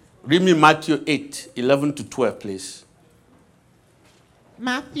 Read me Matthew 8, 11 to 12, please.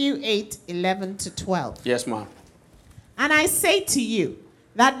 Matthew 8, 11 to 12. Yes, ma'am. And I say to you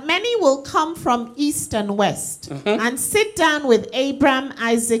that many will come from east and west and sit down with Abraham,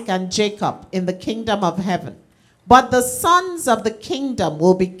 Isaac, and Jacob in the kingdom of heaven. But the sons of the kingdom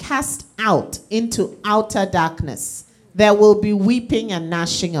will be cast out into outer darkness. There will be weeping and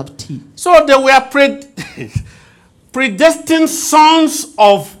gnashing of teeth. So they were predestined sons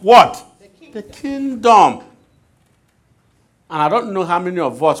of what? The kingdom. And I don't know how many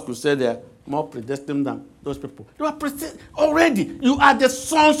of us could say they're more predestined than those people. They were predestined already. You are the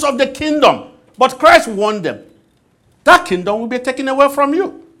sons of the kingdom. But Christ warned them. That kingdom will be taken away from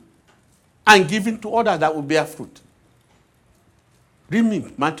you and given to others that will bear fruit. Read me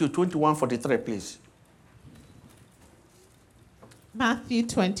Matthew 21:43, please. Matthew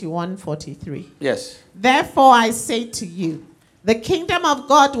 21:43. Yes. Therefore I say to you, the kingdom of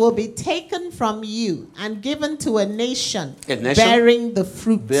God will be taken from you and given to a nation bearing the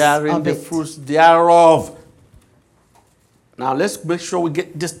fruits fruits thereof. Now let's make sure we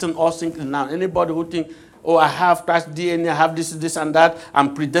get this thing all synced in now. Anybody who think, oh, I have Christ DNA, I have this and that,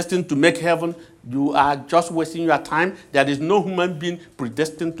 I'm predestined to make heaven, you are just wasting your time. There is no human being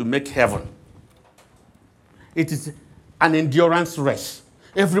predestined to make heaven. It is an endurance race.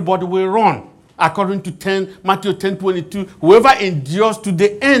 Everybody will run. According to Matthew 10:22, whoever endures to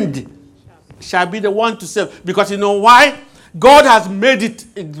the end shall be the one to save. Because you know why? God has made it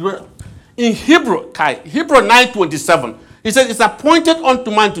in Hebrew 9:27. He said it's appointed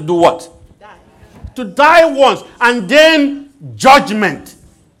unto man to do what? Die. To die once, and then judgment.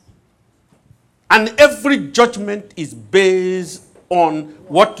 And every judgment is based on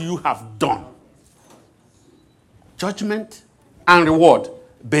what you have done. Judgment and reward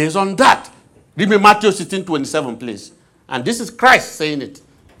based on that. Read me Matthew 16:27, please. And this is Christ saying it,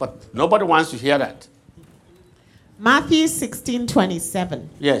 but nobody wants to hear that. Matthew 16:27.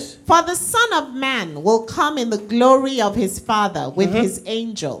 Yes. For the Son of Man will come in the glory of his Father with his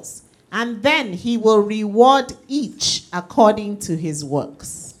angels, and then he will reward each according to his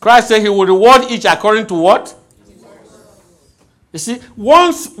works. Christ said he will reward each according to what? You see,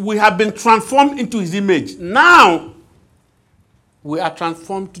 once we have been transformed into his image, now we are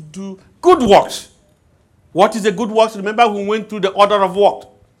transformed to do good works. What is the good works? Remember we went through the order of work.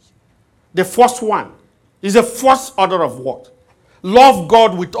 The first one is the first order of work. Love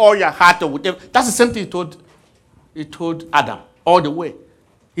God with all your heart. Or with that's the same thing he told Adam all the way.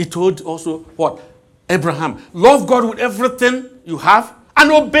 He told also what? Abraham. Love God with everything you have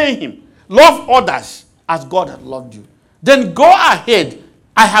and obey him. Love others as God has loved you. Then go ahead.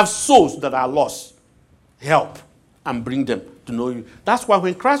 I have souls that are lost. Help and bring them to know you. That's why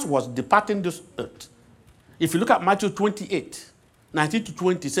when Christ was departing this earth, if you look at Matthew 28, 19 to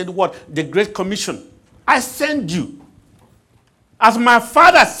 20, said what? The Great Commission. I send you. As my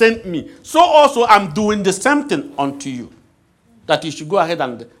Father sent me, so also I'm doing the same thing unto you. That you should go ahead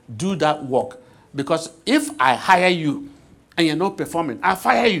and do that work. Because if I hire you and you're not performing, I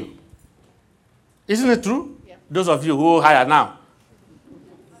fire you. Isn't it true? Yeah. Those of you who hire now.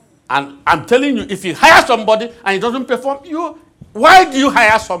 And I'm telling you, if you hire somebody and he doesn't perform, why do you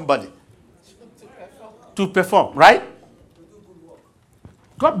hire somebody? To perform, right?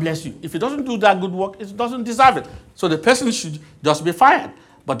 God bless you. If he doesn't do that good work, it doesn't deserve it. So the person should just be fired.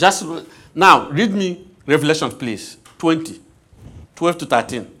 But just now, read me Revelation, please. 20, 12 to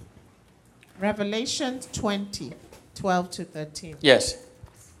 13. Revelation 20, 12 to 13. Yes.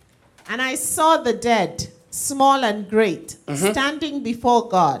 And I saw the dead, small and great, standing before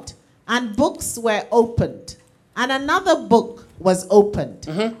God, and books were opened. And another book was opened,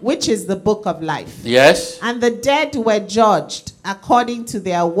 which is the book of life. Yes. And the dead were judged according to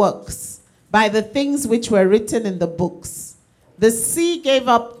their works by the things which were written in the books. The sea gave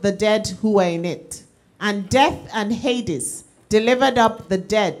up the dead who were in it, and death and Hades delivered up the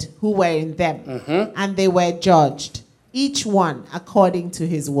dead who were in them, and they were judged, each one according to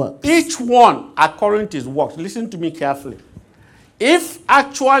his works. Each one according to his works. Listen to me carefully. If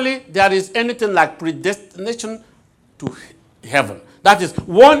actually there is anything like predestination to heaven, that is,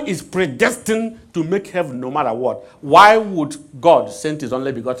 one is predestined to make heaven no matter what, why would God send his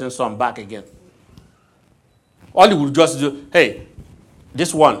only begotten son back again? All he would just do, hey,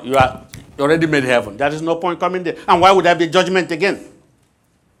 This one, you already made heaven. There is no point coming there. And why would there be judgment again?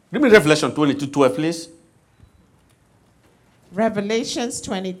 Give me Revelation 22:12, please. Revelations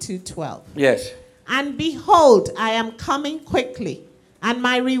 22:12. Yes. And behold, I am coming quickly, and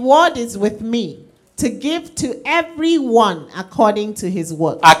my reward is with me, to give to everyone according to his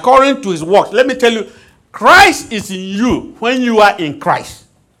work. According to his work. Let me tell you, Christ is in you when you are in Christ.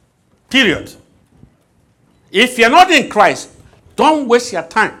 Period. If you're not in Christ, don't waste your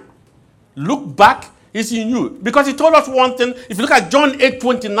time. Look back, he's in you. Because he told us one thing. If you look at John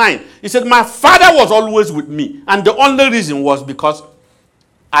 8:29, he said, my Father was always with me. And the only reason was because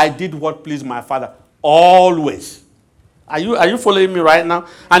I did what pleased my Father. Always. Are you following me right now?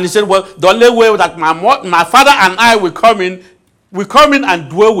 And he said, well, the only way that my Father and I will come in and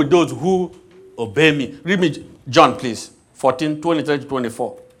dwell with those who obey me. Read me John, please.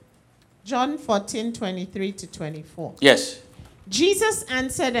 14:23-24. John 14:23-24. Yes. Jesus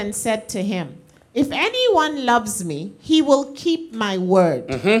answered and said to him, if anyone loves me, he will keep my word,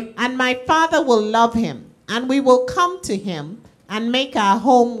 and my Father will love him, and we will come to him and make our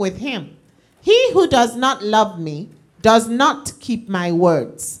home with him. He who does not love me does not keep my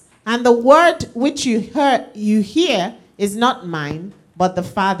words, and the word which you hear is not mine, but the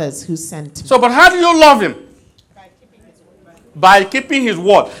Father's who sent me. So, but how do you love him? By keeping his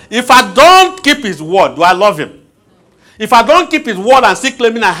word. If I don't keep his word, do I love him? If I don't keep his word and still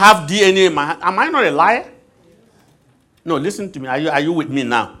claiming I have DNA in my hand, am I not a liar? No, listen to me. Are you with me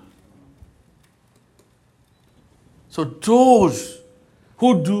now? So those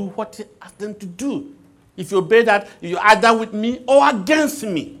who do what he asked them to do, if you obey that, you're either with me or against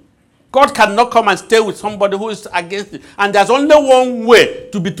me. God cannot come and stay with somebody who is against him. And there's only one way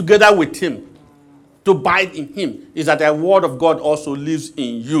to be together with him, to abide in him, is that the word of God also lives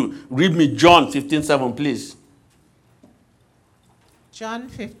in you. Read me John 15:7, please. John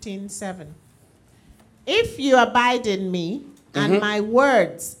 15:7. If you abide in me, and my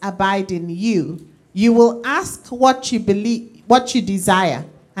words abide in you, you will ask what you believe, what you desire,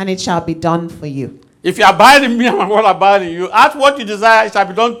 and it shall be done for you. If you abide in me and my word abide in you, ask what you desire, it shall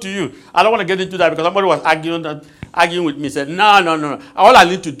be done to you. I don't want to get into that because somebody was arguing with me, said, no. All I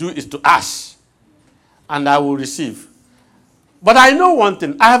need to do is to ask, and I will receive. But I know one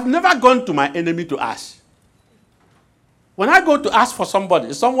thing. I have never gone to my enemy to ask. When I go to ask for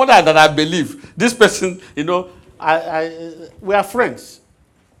somebody, someone that I believe, this person, we are friends.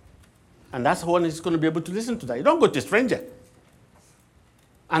 And that's when he's going to be able to listen to that. You don't go to a stranger.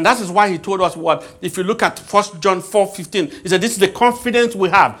 And that is why he told us what? If you look at 1 John 4:15, he said, this is the confidence we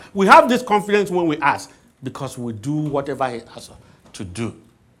have. We have this confidence when we ask because we do whatever he asks us to do.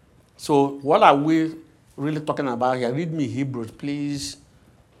 So what are we really talking about here? Read me Hebrews, please.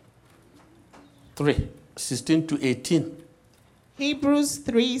 3:16-18. Hebrews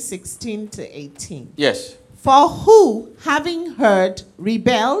 3:16-18. Yes. For who, having heard,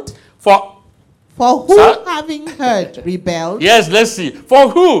 rebelled? For who, having heard, rebelled? Yes, let's see. For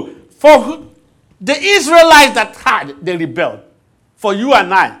who? The Israelites that had, they rebelled. For you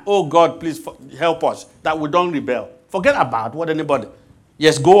and I, oh God, please help us that we don't rebel. Forget about what anybody.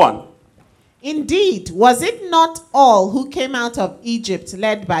 Yes, go on. Indeed, was it not all who came out of Egypt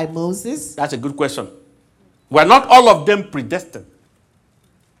led by Moses? That's a good question. Were not all of them predestined?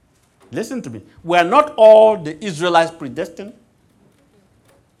 Listen to me. Were not all the Israelites predestined?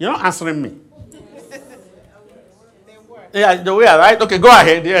 You're not answering me. Yeah, they were, right? Okay, go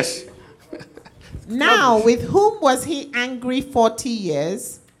ahead, yes. Now, with whom was he angry 40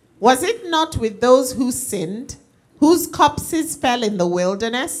 years? Was it not with those who sinned, whose corpses fell in the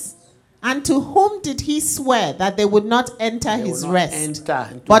wilderness? And to whom did he swear that they would not enter his rest?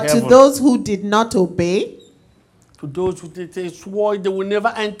 But to those who did not obey? To those who they swore they will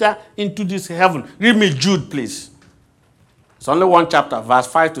never enter into this heaven. Read me Jude, please. It's only one chapter, verse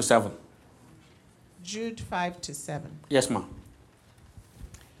 5-7. Jude 5-7. Yes, ma'am.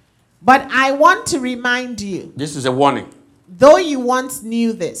 But I want to remind you. This is a warning. Though you once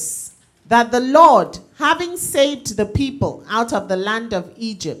knew this, that the Lord, having saved the people out of the land of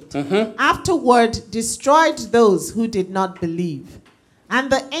Egypt, afterward destroyed those who did not believe. And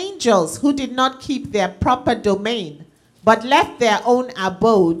the angels who did not keep their proper domain, but left their own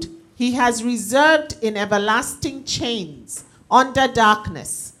abode, he has reserved in everlasting chains under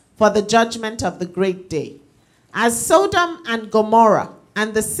darkness for the judgment of the great day. As Sodom and Gomorrah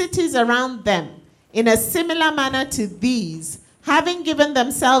and the cities around them, in a similar manner to these, having given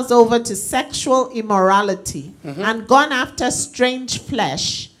themselves over to sexual immorality and gone after strange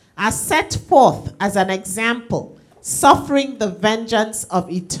flesh, are set forth as an example, suffering the vengeance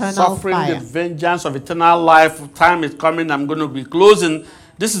of eternal Suffering fire. the vengeance of eternal life. Time is coming. I'm going to be closing.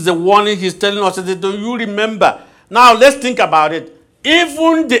 This is the warning he's telling us. Do you remember? Now let's think about it.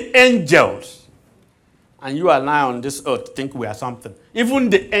 Even the angels, and you and I on this earth think we are something. Even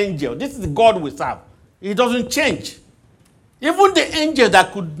the angel, this is the God we serve. He doesn't change. Even the angel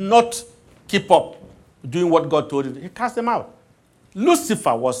that could not keep up doing what God told him, he cast them out.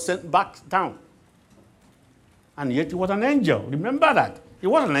 Lucifer was sent back down. And yet he was an angel. Remember that. He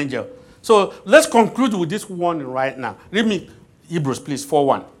was an angel. So let's conclude with this warning right now. Read me Hebrews, please,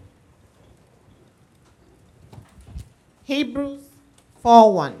 4:1. Hebrews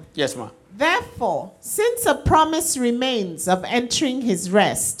 4:1. Yes, ma'am. Therefore, since a promise remains of entering his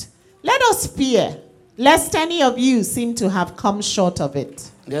rest, let us fear, lest any of you seem to have come short of it.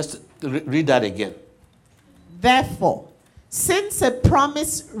 Let's read that again. Therefore, since a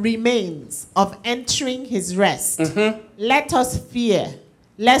promise remains of entering his rest, let us fear,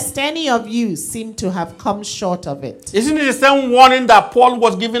 lest any of you seem to have come short of it. Isn't it the same warning that Paul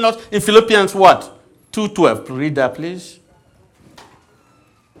was giving us in Philippians what? 2:12. Read that, please.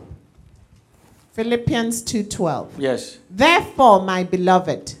 Philippians 2:12. Yes. Therefore, my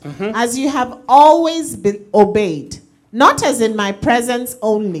beloved, as you have always been obeyed, not as in my presence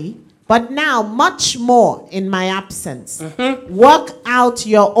only, but now much more in my absence, work out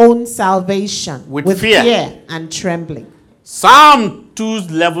your own salvation with fear and trembling. Psalm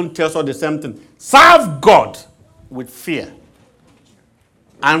 2:11 tells us the same thing. Serve God with fear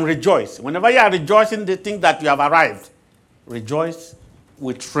and rejoice. Whenever you are rejoicing, they think that you have arrived. Rejoice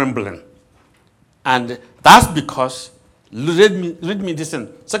with trembling. And that's because, read me this in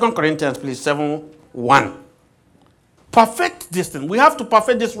 2 Corinthians, please, 7:1. Perfect this thing. We have to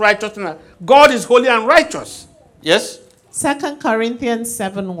perfect this righteousness. God is holy and righteous. Yes? 2 Corinthians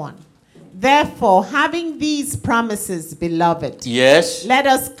 7:1. Therefore, having these promises, beloved, Yes. let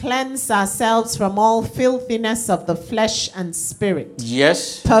us cleanse ourselves from all filthiness of the flesh and spirit,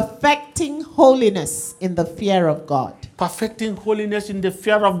 Yes. perfecting holiness in the fear of God. Perfecting holiness in the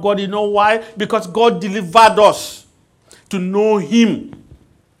fear of God. You know why? Because God delivered us to know him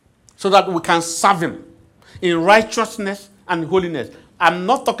so that we can serve him in righteousness and holiness. I'm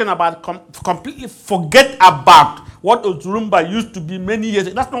not talking about completely forget about what Ozurumba used to be many years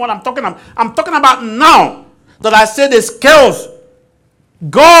ago. That's not what I'm talking about. I'm talking about now that I say the scales.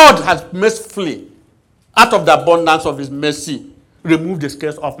 God has mercifully, out of the abundance of his mercy, removed the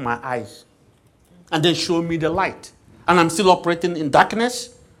scales off my eyes and then show me the light. And I'm still operating in darkness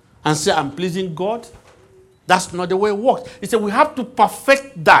and say I'm pleasing God. That's not the way it works. He said we have to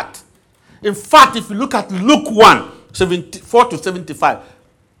perfect that. In fact, if you look at Luke 1:74-75,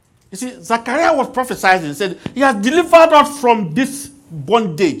 you see, Zechariah was prophesying and said, he has delivered us from this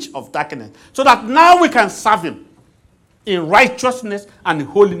bondage of darkness so that now we can serve him in righteousness and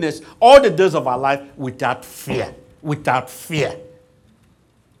holiness all the days of our life without fear. Without fear.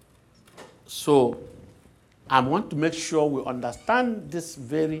 So, I want to make sure we understand this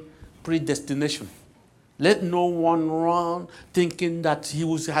very predestination. Let no one run thinking that he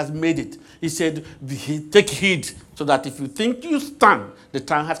has made it. He said, take heed so that if you think you stand, the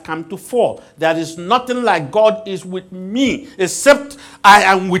time has come to fall. There is nothing like God is with me except I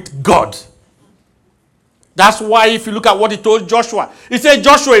am with God. That's why if you look at what he told Joshua, he said,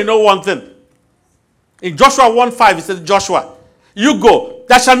 Joshua, you know one thing. In Joshua 1:5, he said, Joshua, you go.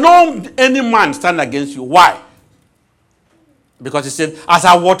 There shall no any man stand against you. Why? Because he said, as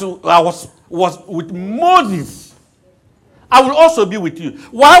I was with Moses, I will also be with you.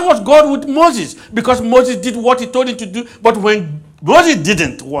 Why was God with Moses? Because Moses did what he told him to do. But when Moses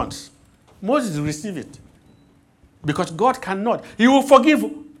didn't once, Moses received it. Because God cannot. He will forgive.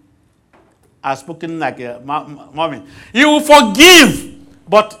 I've spoken like a mommy. He will forgive.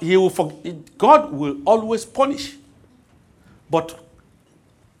 But he will God will always punish. But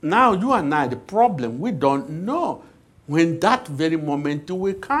now you and I, the problem, we don't know when that very moment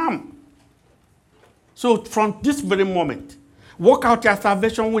will come. So from this very moment, work out your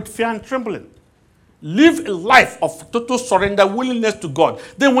salvation with fear and trembling. Live a life of total surrender, willingness to God.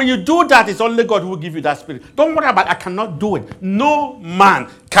 Then when you do that, it's only God who will give you that spirit. Don't worry about, I cannot do it. No man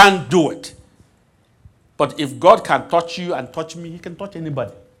can do it. But if God can touch you and touch me, he can touch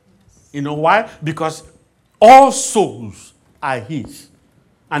anybody. You know why? Because all souls are his.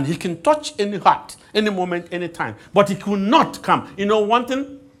 And he can touch any heart, any moment, any time. But he could not come. You know one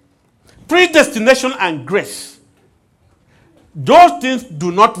thing? Predestination and grace. Those things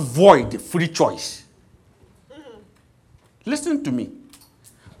do not void free choice. Listen to me.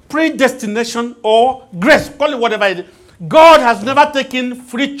 Predestination or grace, call it whatever it is. God has never taken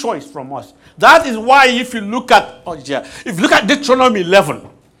free choice from us. That is why if you look at Deuteronomy 11,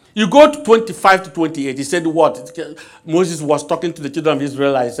 you go to 25 to 28, he said what? Moses was talking to the children of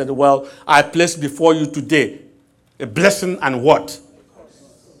Israel. He said, well, I place before you today a blessing and what?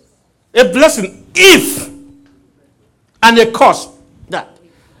 A blessing if and a curse. That.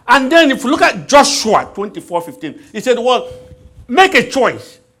 And then if you look at Joshua 24:15, he said, well, make a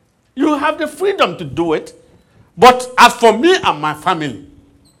choice. You have the freedom to do it. But as for me and my family,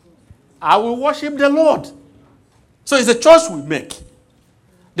 I will worship the Lord. So it's a choice we make.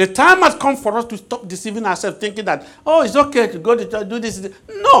 The time has come for us to stop deceiving ourselves, thinking that, oh, it's okay to go to church, do this.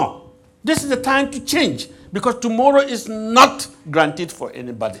 No. This is the time to change. Because tomorrow is not granted for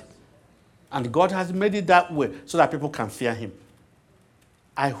anybody. And God has made it that way so that people can fear him.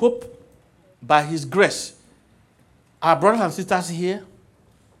 I hope by his grace, our brothers and sisters here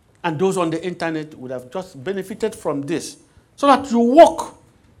and those on the internet would have just benefited from this. So that you walk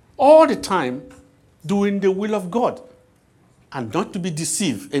all the time doing the will of God. And not to be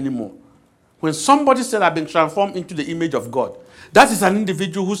deceived anymore. When somebody said, I've been transformed into the image of God, that is an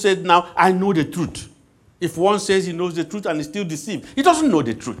individual who said, now, I know the truth. If one says he knows the truth and is still deceived, he doesn't know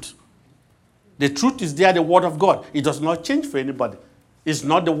the truth. The truth is there, the word of God. It does not change for anybody. It's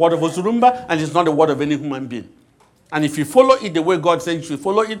not the word of Ozurumba, and it's not the word of any human being. And if you follow it the way God said you should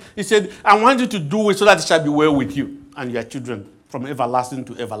follow it, he said, I want you to do it so that it shall be well with you and your children, from everlasting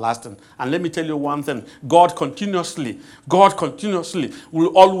to everlasting. And let me tell you one thing. God continuously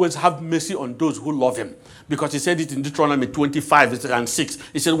will always have mercy on those who love him. Because he said it in Deuteronomy 25:6.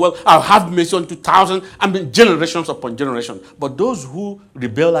 He said, well, I'll have mercy on 2,000 and generations upon generations. But those who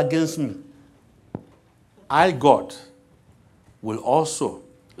rebel against me, I, God, will also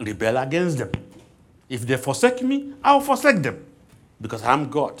rebel against them. If they forsake me, I will forsake them. Because I'm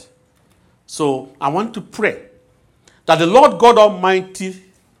God. So I want to pray that the Lord God Almighty,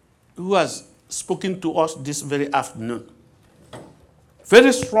 who has spoken to us this very afternoon,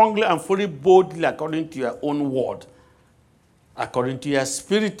 very strongly and very boldly according to your own word, according to your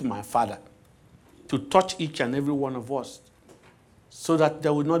spirit, my Father, to touch each and every one of us, so that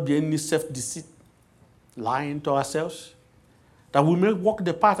there will not be any self-deceit, lying to ourselves, that we may walk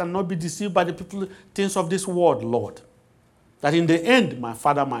the path and not be deceived by the things of this world, Lord. That in the end, my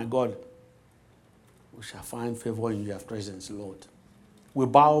Father, my God, we shall find favor in your presence, Lord. We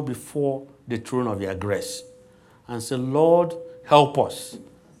bow before the throne of your grace and say, Lord, help us,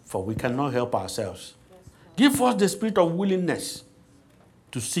 for we cannot help ourselves. Give us the spirit of willingness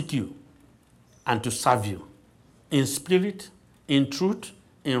to seek you and to serve you in spirit, in truth,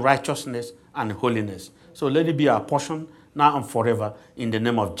 in righteousness, and holiness. So let it be our portion now and forever in the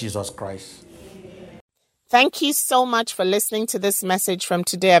name of Jesus Christ. Thank you so much for listening to this message from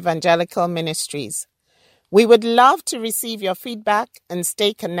Today Evangelical Ministries. We would love to receive your feedback and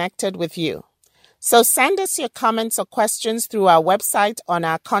stay connected with you. So send us your comments or questions through our website on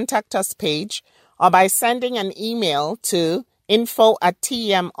our Contact Us page or by sending an email to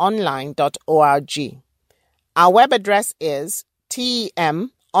info@temonline.org. Our web address is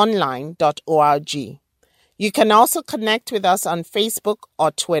temonline.org. You can also connect with us on Facebook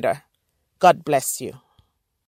or Twitter. God bless you.